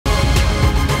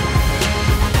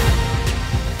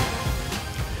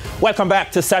Welcome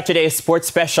back to Saturday's Sports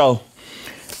Special.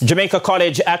 Jamaica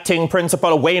College acting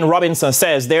principal Wayne Robinson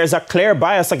says there's a clear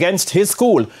bias against his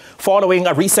school following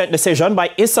a recent decision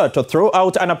by ISSA to throw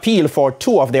out an appeal for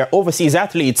 2 of their overseas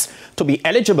athletes to be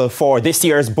eligible for this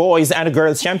year's Boys and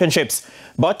Girls Championships.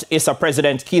 But ISSA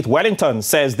President Keith Wellington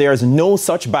says there's no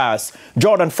such bias.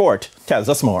 Jordan Fort tells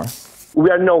us more. We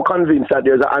are now convinced that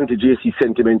there's an anti-JC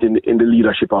sentiment in the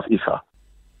leadership of ISSA.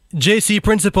 JC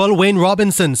Principal Wayne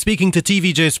Robinson speaking to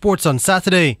TVJ Sports on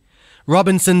Saturday.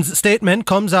 Robinson's statement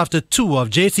comes after 2 of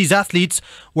JC's athletes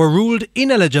were ruled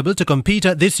ineligible to compete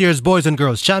at this year's Boys and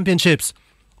Girls Championships.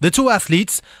 The 2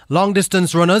 athletes,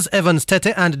 long-distance runners Evans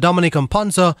Tete and Dominic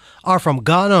Mponsa, are from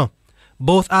Ghana.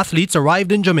 Both athletes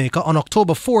arrived in Jamaica on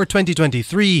October 4,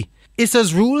 2023.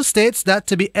 ISSA's rule states that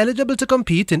to be eligible to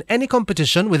compete in any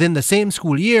competition within the same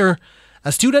school year,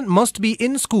 a student must be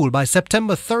in school by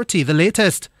September 30, the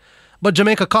latest. But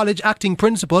Jamaica College acting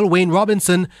principal Wayne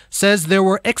Robinson says there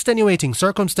were extenuating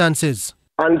circumstances.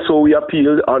 And so we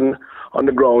appealed on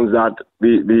the grounds that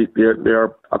they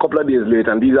are a couple of days late,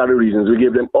 and these are the reasons. We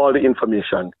gave them all the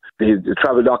information, the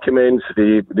travel documents,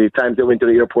 the times they went to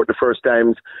the airport the first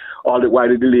times, why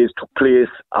the delays took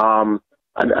place,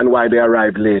 and why they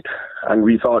arrived late. And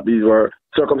we thought these were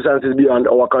circumstances beyond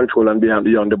our control and beyond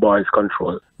the boys'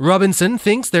 control. Robinson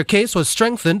thinks their case was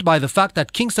strengthened by the fact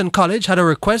that Kingston College had a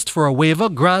request for a waiver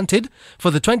granted for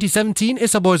the 2017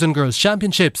 ISSA Boys and Girls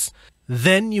Championships.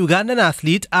 Then Ugandan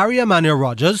athlete Aria Mania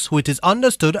Rogers, who it is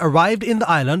understood arrived in the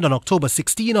island on October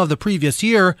 16 of the previous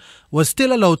year, was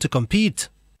still allowed to compete.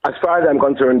 As far as I'm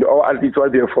concerned, our athletes were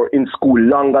there for in school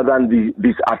longer than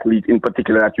this athlete in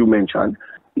particular that you mentioned.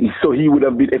 So he would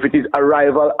have been, if it is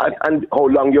arrival and how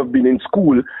long you've been in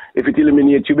school, if it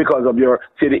eliminates you because of your,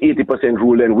 say, the 80%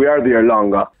 rule, then we are there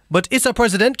longer. But ISSA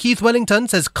President Keith Wellington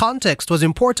says context was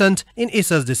important in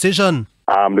ISSA's decision.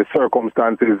 The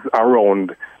circumstances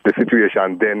around the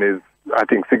situation then is, I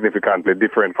think, significantly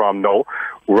different from now.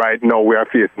 Right now we are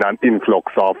facing an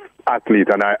influx of athletes,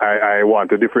 and I want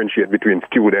to differentiate between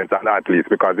students and athletes,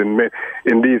 because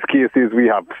in these cases we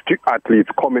have athletes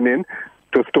coming in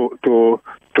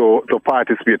to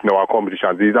participate in our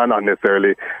competitions. These are not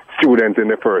necessarily students in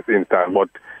the first instance, but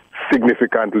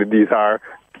significantly these are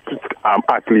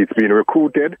athletes being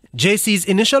recruited. JC's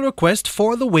initial request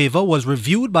for the waiver was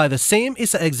reviewed by the same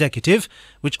ISSA executive,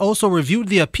 which also reviewed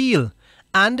the appeal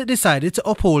and decided to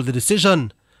uphold the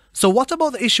decision. So what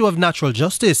about the issue of natural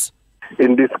justice?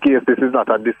 In this case, this is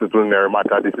not a disciplinary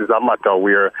matter. This is a matter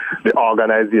where the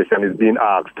organization is being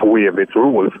asked to waive its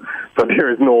rules. So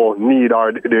there is no need,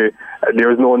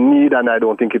 and I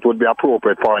don't think it would be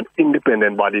appropriate for an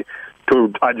independent body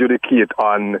to adjudicate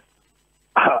on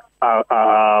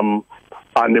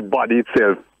the body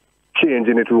itself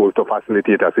changing its rules to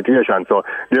facilitate a situation. So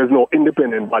there's no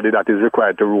independent body that is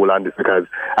required to rule on this, because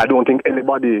I don't think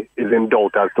anybody is in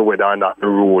doubt as to whether or not the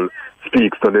rule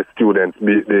speaks to the students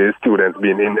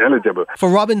being ineligible. For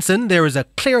Robinson, there is a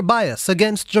clear bias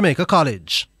against Jamaica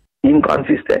College.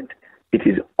 Inconsistent. It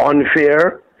is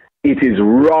unfair. It is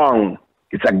wrong.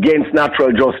 It's against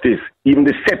natural justice. Even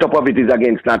the setup of it is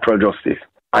against natural justice.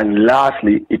 And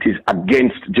lastly, it is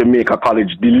against Jamaica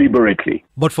College deliberately.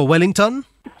 But for Wellington?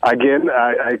 Again,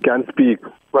 I can speak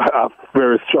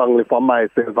very strongly for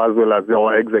myself as well as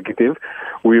our executive.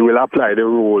 We will apply the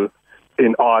rule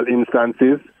in all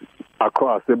instances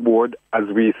across the board as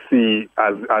we see,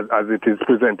 as it is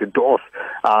presented to us.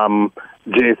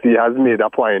 JC has made a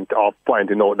point of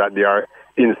pointing out that there are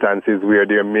instances where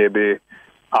there may be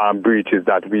breaches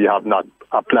that we have not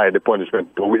applied the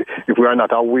punishment to. If we are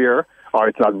not aware or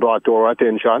it's not brought to our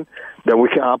attention, then we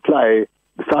can apply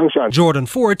the sanctions. Jordan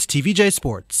Fort, TVJ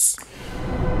Sports.